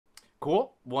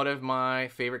Cool. One of my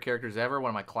favorite characters ever, one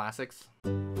of my classics.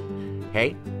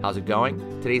 Hey, how's it going?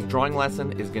 Today's drawing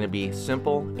lesson is going to be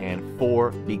simple and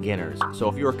for beginners. So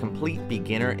if you're a complete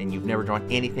beginner and you've never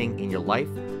drawn anything in your life,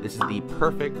 this is the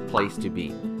perfect place to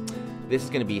be. This is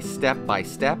going to be step by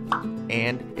step,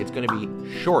 and it's going to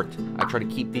be short. I try to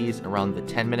keep these around the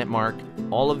 10-minute mark.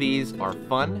 All of these are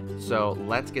fun, so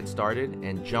let's get started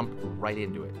and jump right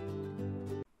into it.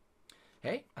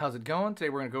 Hey, how's it going? Today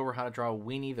we're going to go over how to draw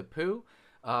Winnie the Pooh.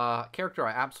 Character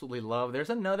I absolutely love.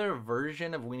 There's another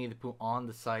version of Winnie the Pooh on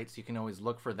the site, so you can always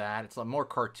look for that. It's a more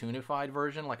cartoonified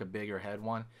version, like a bigger head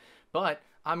one. But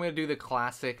I'm going to do the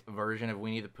classic version of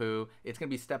Winnie the Pooh. It's going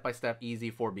to be step-by-step, easy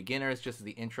for beginners, just as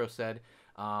the intro said.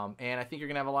 And I think you're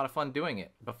going to have a lot of fun doing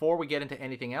it. Before we get into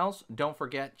anything else, don't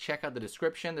forget, check out the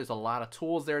description. There's a lot of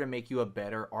tools there to make you a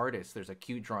better artist. There's a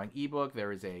cute drawing ebook.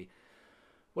 There is a...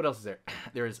 What else is there?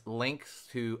 There's links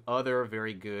to other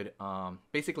very good,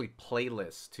 basically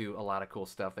playlists to a lot of cool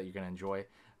stuff that you're going to enjoy.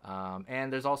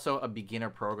 And there's also a beginner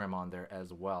program on there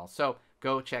as well. So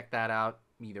go check that out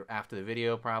either after the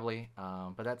video probably.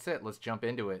 But that's it. Let's jump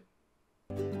into it.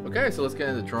 Okay, so let's get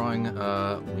into drawing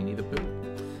Winnie the Pooh.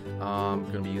 I'm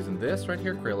going to be using this right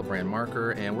here, Crayola brand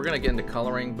marker. And we're going to get into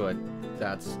coloring, but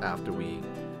that's after we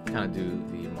kind of do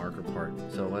the marker part.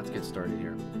 So let's get started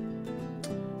here.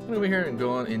 I'm over here and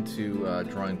going into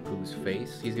drawing Pooh's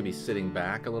face. He's going to be sitting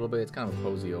back a little bit. It's kind of a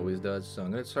pose he always does. So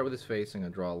I'm going to start with his face. I'm going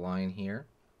to draw a line here.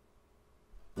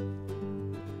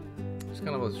 Just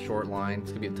kind of a short line.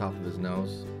 It's going to be at the top of his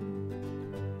nose.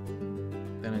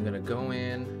 Then I'm going to go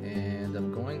in and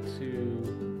I'm going to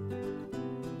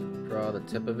draw the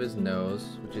tip of his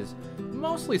nose, which is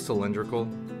mostly cylindrical.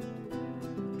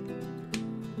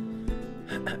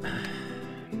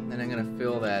 And I'm going to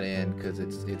fill that in because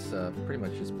it's pretty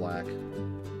much just black.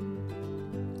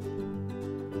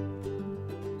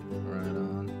 Right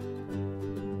on.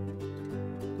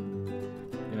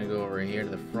 I'm going to go over here to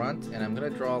the front and I'm going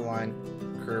to draw a line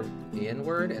curve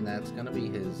inward, and that's going to be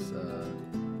his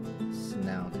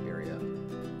snout area.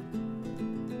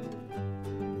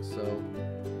 So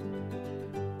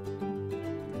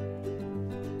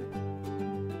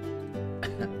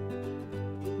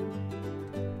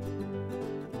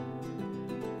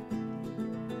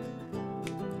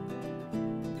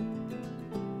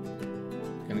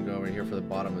gonna go over here for the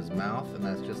bottom of his mouth, and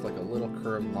that's just like a little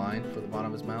curved line for the bottom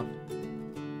of his mouth.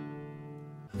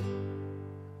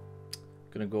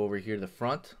 Gonna go over here to the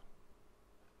front,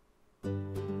 draw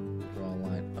a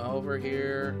line over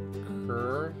here,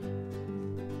 curve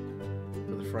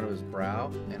for the front of his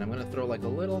brow, and I'm gonna throw like a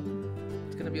little,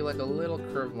 it's gonna be like a little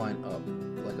curved line up,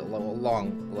 like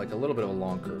a little bit of a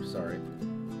long curve, sorry,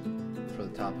 for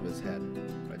the top of his head.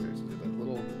 Right there, so just a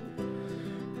little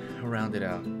round it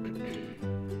out.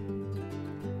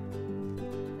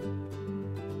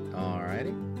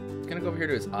 Alrighty, gonna go over here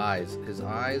to his eyes. His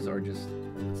eyes are just,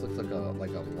 this looks like a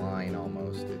line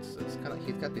almost. It's kind of,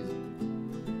 he's got these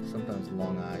sometimes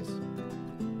long eyes.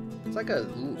 It's like a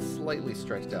slightly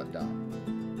stretched out dot.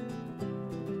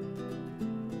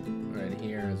 Right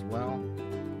here as well.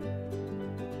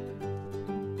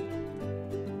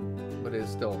 But it is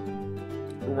still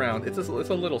round. It's a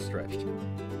little stretched.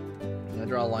 I'm gonna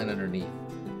draw a line underneath.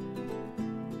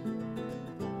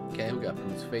 Okay, we got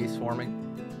Pooh's face forming.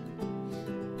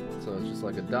 So it's just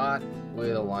like a dot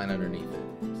with a line underneath it.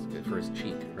 It's good for his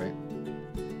cheek, right?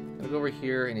 I'm gonna go over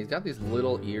here, and he's got these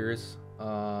little ears.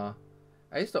 I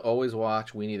used to always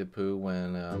watch Winnie the Pooh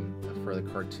when for the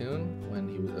cartoon when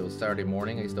it was Saturday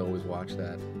morning. I used to always watch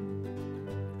that.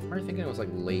 I remember thinking it was like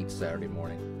late Saturday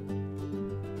morning.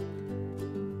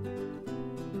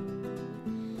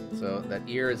 So that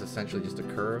ear is essentially just a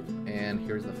curve, and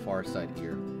here's the far side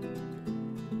ear.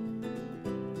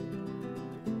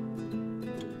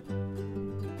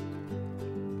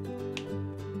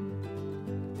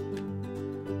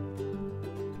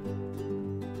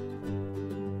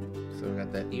 So we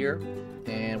got that ear,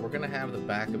 and we're gonna have the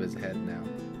back of his head now.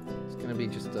 It's gonna be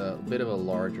just a bit of a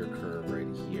larger curve right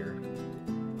here.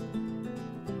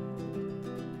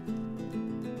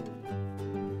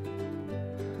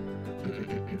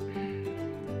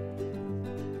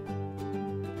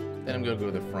 Then I'm gonna go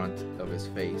to the front of his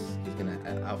face. He's gonna,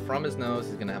 from his nose,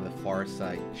 he's gonna have the far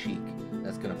side cheek.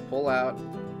 That's gonna pull out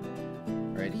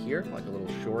right here, like a little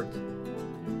short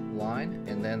line,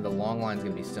 and then the long line is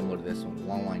going to be similar to this one,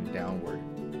 long line downward.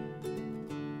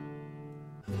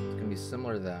 It's going to be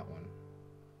similar to that one.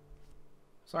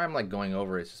 Sorry I'm like going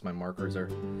over it, it's just my markers are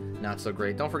not so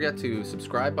great. Don't forget to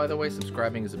subscribe, by the way.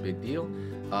 Subscribing is a big deal.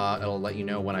 It'll let you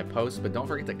know when I post, but don't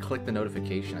forget to click the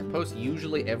notification. I post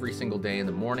usually every single day in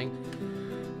the morning.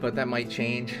 but that might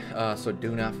change, so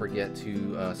do not forget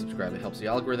to subscribe. It helps the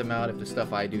algorithm out. If the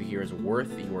stuff I do here is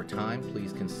worth your time,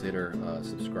 please consider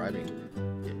subscribing.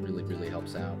 It really, really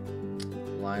helps out.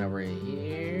 Line over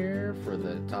here for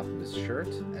the top of his shirt.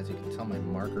 As you can tell, my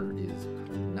marker is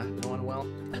not going well.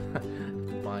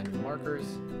 Find markers.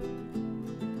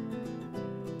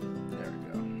 There we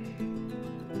go.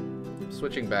 I'm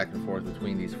switching back and forth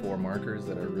between these 4 markers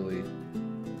that are really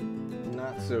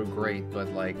not so great, but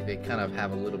like they kind of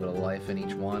have a little bit of life in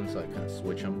each one, so I kind of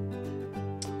switch them.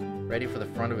 Ready for the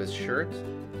front of his shirt.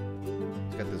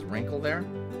 It's got this wrinkle there.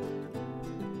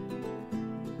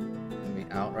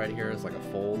 Out right here is like a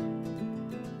fold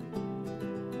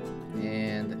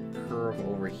and curve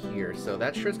over here. So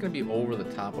that shirt's gonna be over the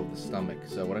top of the stomach.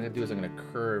 So what I'm gonna do is I'm gonna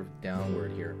curve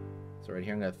downward here. So right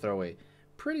here I'm gonna throw a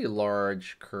pretty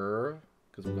large curve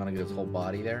because we're gonna get his whole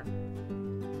body there.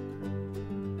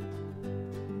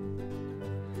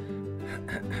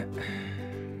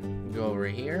 Go over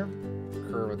here,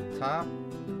 curve at the top,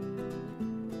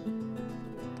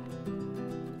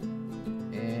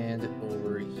 and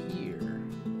over here.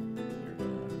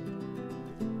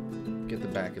 Get the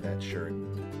back of that shirt.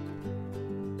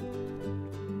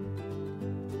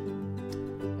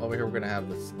 Over here we're gonna have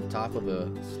the top of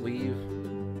the sleeve,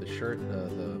 the shirt, the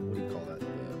what do you call that?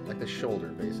 Like the shoulder,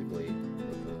 basically,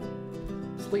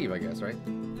 the sleeve, I guess, right?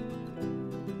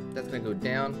 That's gonna go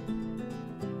down.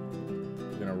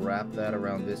 We're gonna wrap that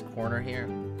around this corner here.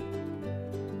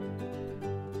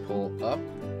 Pull up.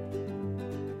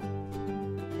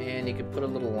 And you can put a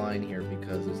little line here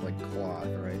because it's like cloth,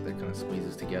 right? That kind of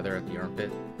squeezes together at the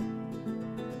armpit.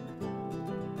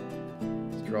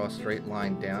 Let's draw a straight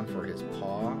line down for his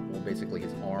paw. Well, basically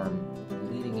his arm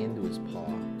leading into his paw.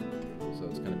 So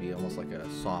it's going to be almost like a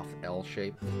soft L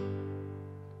shape.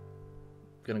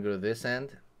 Going to go to this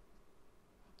end.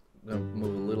 I'm going to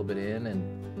move a little bit in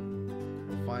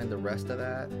and find the rest of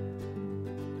that.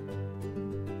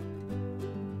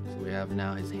 So we have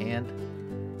now his hand.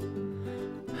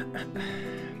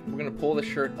 We're going to pull the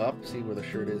shirt up, see where the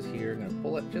shirt is here. I'm going to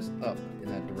pull it just up in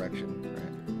that direction,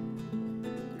 right?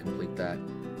 Complete that.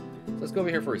 So let's go over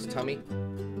here for his tummy.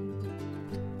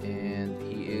 And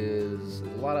he is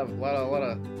a lot of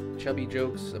chubby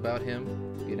jokes about him,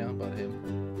 you know, about him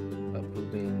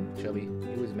being chubby.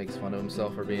 He always makes fun of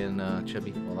himself for being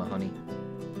chubby. Well, the honey.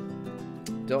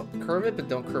 Don't curve it, but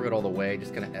don't curve it all the way.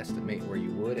 Just kind of estimate where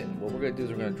you would. And what we're going to do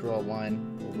is we're going to draw a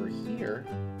line over here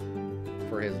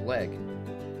for his leg.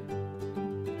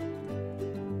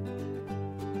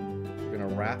 We're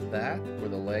gonna wrap that where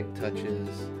the leg touches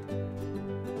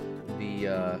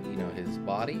the you know, his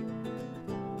body.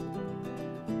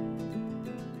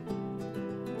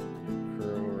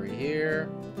 Curve over here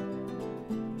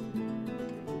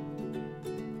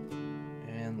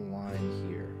and line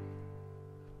here.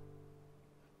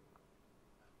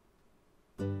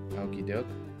 Okie doke.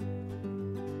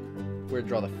 We're gonna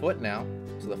draw the foot now.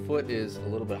 So the foot is a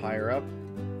little bit higher up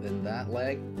than that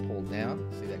leg, pulled down.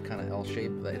 See that kind of L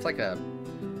shape? It's like a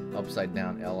upside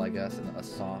down L, I guess, and a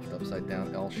soft upside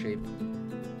down L shape.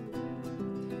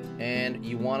 And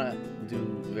you want to do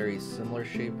a very similar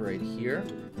shape right here.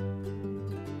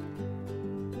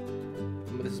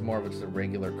 This is more of just a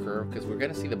regular curve because we're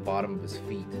going to see the bottom of his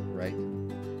feet, right?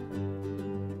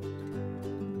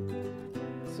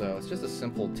 So it's just a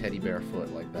simple teddy bear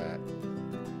foot like that.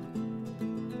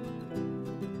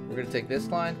 We're going to take this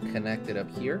line, connect it up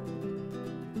here.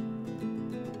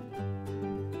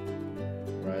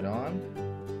 Right on.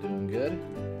 Doing good.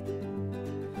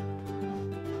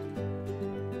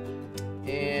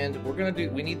 And we're going to do,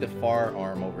 we need the far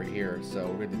arm over here. So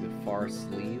we're going to do the far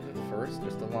sleeve first.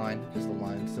 Just a line,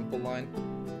 simple line.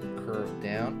 Curve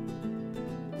down.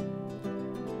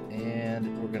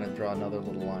 And we're going to draw another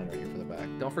little line right here for the back.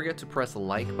 Don't forget to press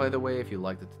like, by the way, if you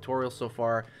like the tutorial so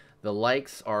far. The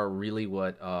likes are really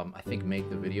what I think make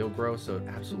the video grow, so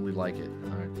absolutely like it.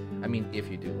 I mean, if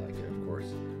you do like it, of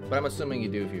course. But I'm assuming you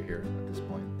do if you're here at this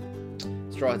point.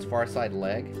 Let's draw his far side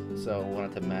leg. So I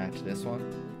want it to match this one.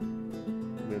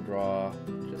 I'm going to draw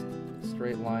just a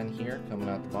straight line here, coming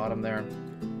out the bottom there.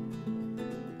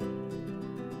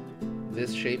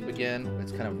 This shape again,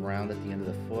 it's kind of round at the end of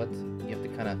the foot. You have to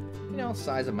kind of, you know,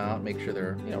 size them out, make sure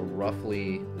they're, you know,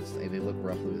 roughly, they look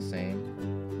roughly the same.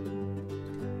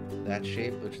 That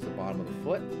shape, which is the bottom of the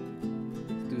foot.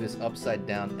 Let's do this upside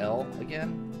down L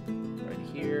again. Right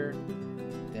here,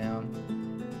 down.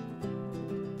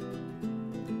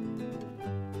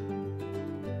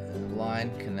 And a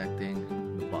line connecting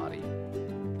the body.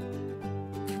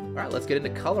 Alright, let's get into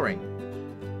coloring.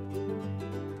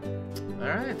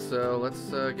 Alright, so let's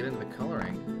get into the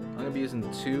coloring. I'm gonna be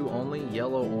using two only,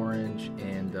 yellow, orange,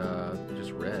 and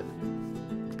just red.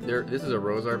 This is a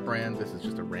Rose Art brand. This is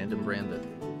just a random brand that,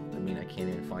 I mean, I can't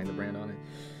even find the brand on it.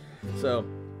 So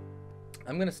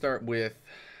I'm gonna start with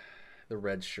the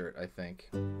red shirt, I think.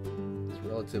 It's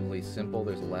relatively simple,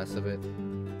 there's less of it.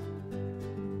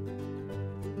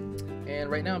 And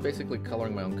right now I'm basically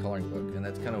coloring my own coloring book, and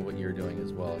that's kind of what you're doing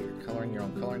as well. You're coloring your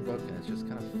own coloring book, and it's just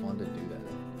kind of fun to do that.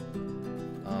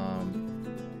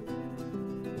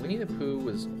 Winnie the Pooh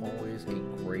was always a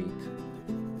great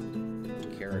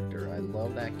character. I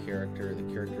love that character. The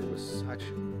character was such,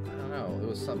 I don't know, it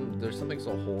was something, there's something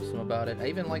so wholesome about it. I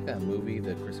even like that movie,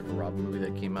 the Christopher Robin movie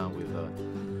that came out with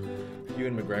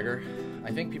Ewan McGregor.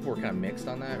 I think people were kind of mixed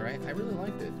on that, right? I really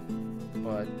liked it.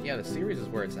 But yeah, the series is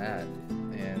where it's at.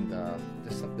 And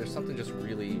there's something just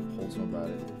really wholesome about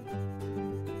it.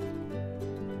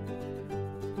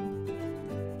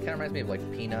 Kind of reminds me of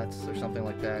like Peanuts or something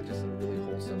like that. Just a really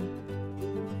wholesome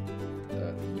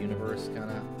universe, kind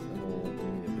of the whole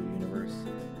Winnie the Pooh universe.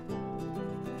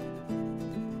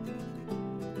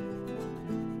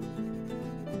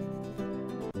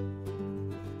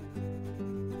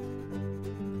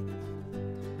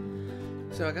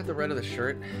 So I got the red of the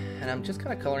shirt, and I'm just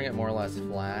kind of coloring it more or less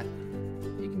flat.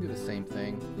 You can do the same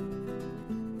thing.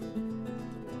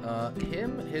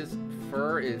 His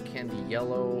fur can be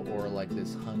yellow or like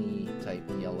this honey type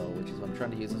yellow, which is what I'm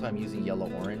trying to use. That's why I'm using yellow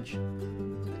orange.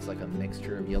 It's like a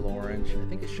mixture of yellow orange. I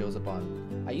think it shows up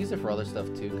on, I use it for other stuff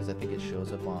too because I think it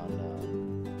shows up on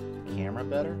camera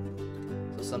better.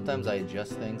 So sometimes I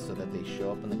adjust things so that they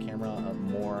show up in the camera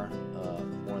more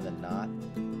than not.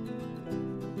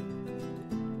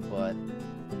 But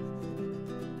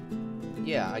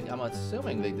yeah, I'm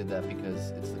assuming they did that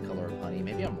because it's the color of honey.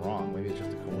 Maybe I'm wrong. Maybe it's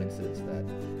just a coincidence that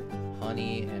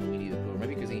honey and Winnie the Pooh.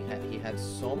 Maybe because he had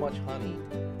so much honey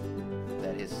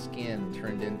that his skin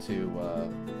turned into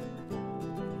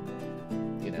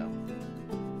you know,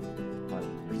 honey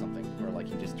or something, or like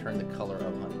he just turned the color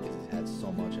of honey because he had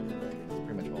so much of it. Right? It's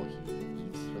pretty much all he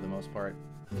eats for the most part.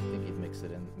 I think he'd mix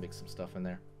some stuff in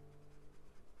there.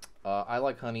 I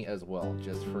like honey as well,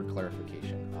 just for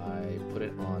clarification. I put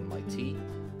it on my tea.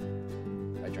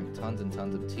 I drink tons and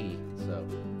tons of tea, so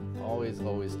always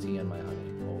tea in my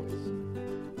honey, always.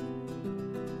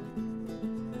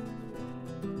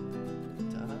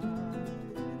 Ta-da!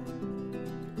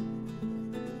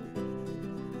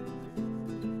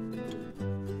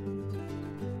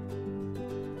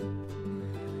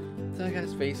 So I got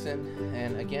his face in,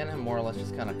 and again, I'm more or less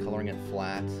just kind of coloring it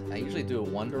flat. I usually do it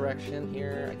one direction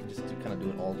here. I can just kind of do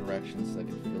it all directions so I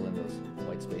can fill in those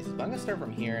white spaces. But I'm going to start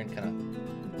from here and kind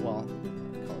of, well,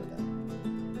 color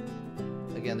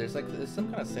that. Again, there's some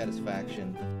kind of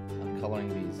satisfaction on coloring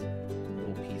these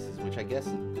little pieces, which I guess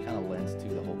kind of lends to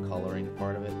the whole coloring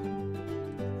part of it.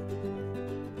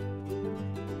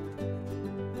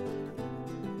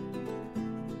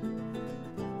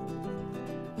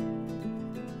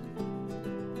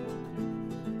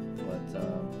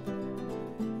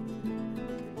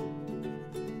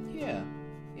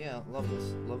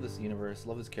 Love this universe,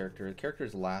 love this character. The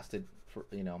character's lasted for,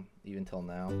 you know, even till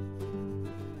now.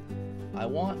 I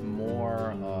want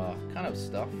more kind of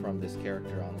stuff from this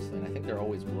character, honestly, and I think there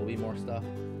always will be more stuff.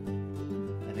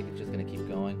 I think it's just gonna keep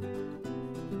going.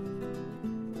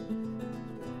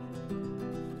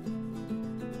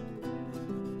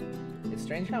 It's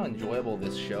strange how enjoyable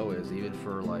this show is, even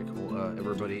for like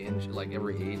everybody in like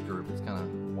every age group. It's kind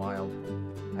of wild.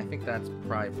 I think that's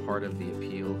probably part of the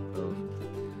appeal of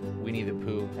Winnie the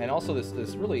Pooh, and also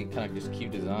this really kind of just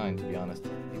cute design, to be honest.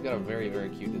 He's got a very, very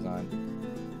cute design.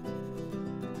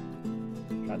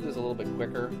 Try to do this a little bit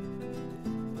quicker,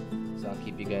 so I'll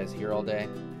keep you guys here all day.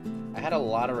 I had a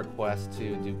lot of requests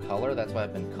to do color, that's why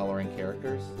I've been coloring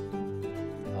characters.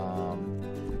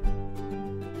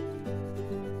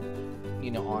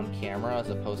 You know, on camera, as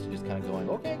opposed to just kind of going,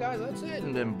 okay guys, that's it,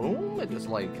 and then boom, it just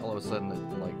like, all of a sudden,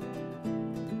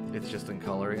 it's just in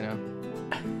color, you know?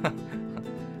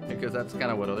 Because that's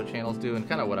kind of what other channels do, and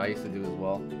kind of what I used to do as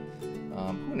well.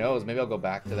 Who knows, maybe I'll go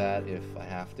back to that if I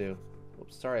have to.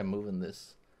 Oops, sorry, I'm moving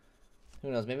this. Who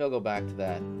knows, maybe I'll go back to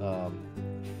that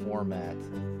format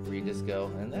where you just go,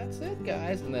 and that's it,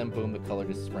 guys, and then boom, the color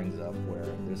just springs up where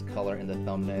there's color in the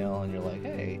thumbnail, and you're like,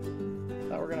 hey, I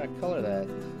thought we were gonna color that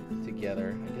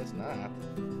together. I guess not.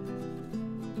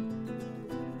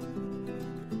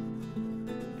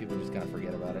 People just kind of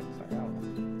forget about it. Sorry, I don't know.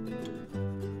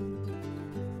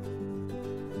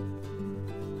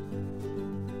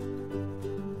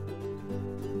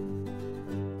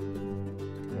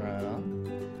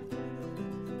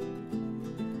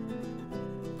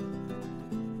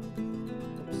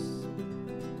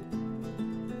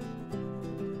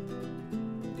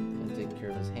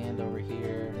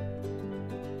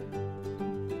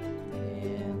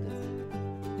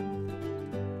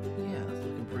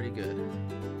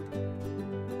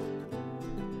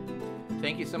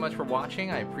 thank you so much for watching.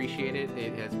 I appreciate it.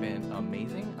 It has been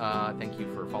amazing. Thank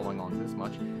you for following along this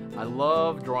much. I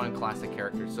love drawing classic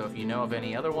characters, so if you know of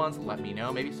any other ones, let me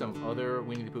know. Maybe some other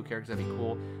Winnie the Pooh characters, that'd be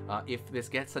cool. If this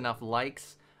gets enough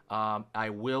likes, I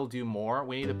will do more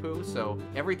Winnie the Pooh, so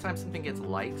every time something gets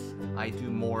likes, I do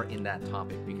more in that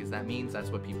topic, because that means that's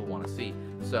what people want to see.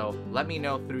 So let me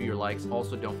know through your likes.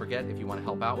 Also, don't forget, if you want to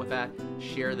help out with that,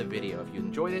 share the video. If you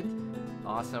enjoyed it,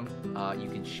 awesome. You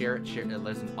can share it.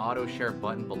 There's an auto share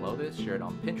button below this. Share it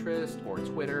on Pinterest or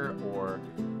Twitter or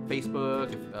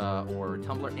Facebook or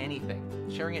Tumblr, anything.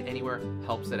 Sharing it anywhere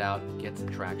helps it out, gets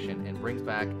traction, and brings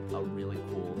back a really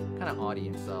cool kind of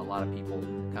audience. A lot of people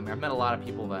come here. I've met a lot of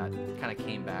people that kind of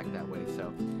came back that way.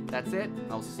 So that's it.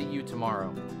 I'll see you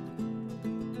tomorrow.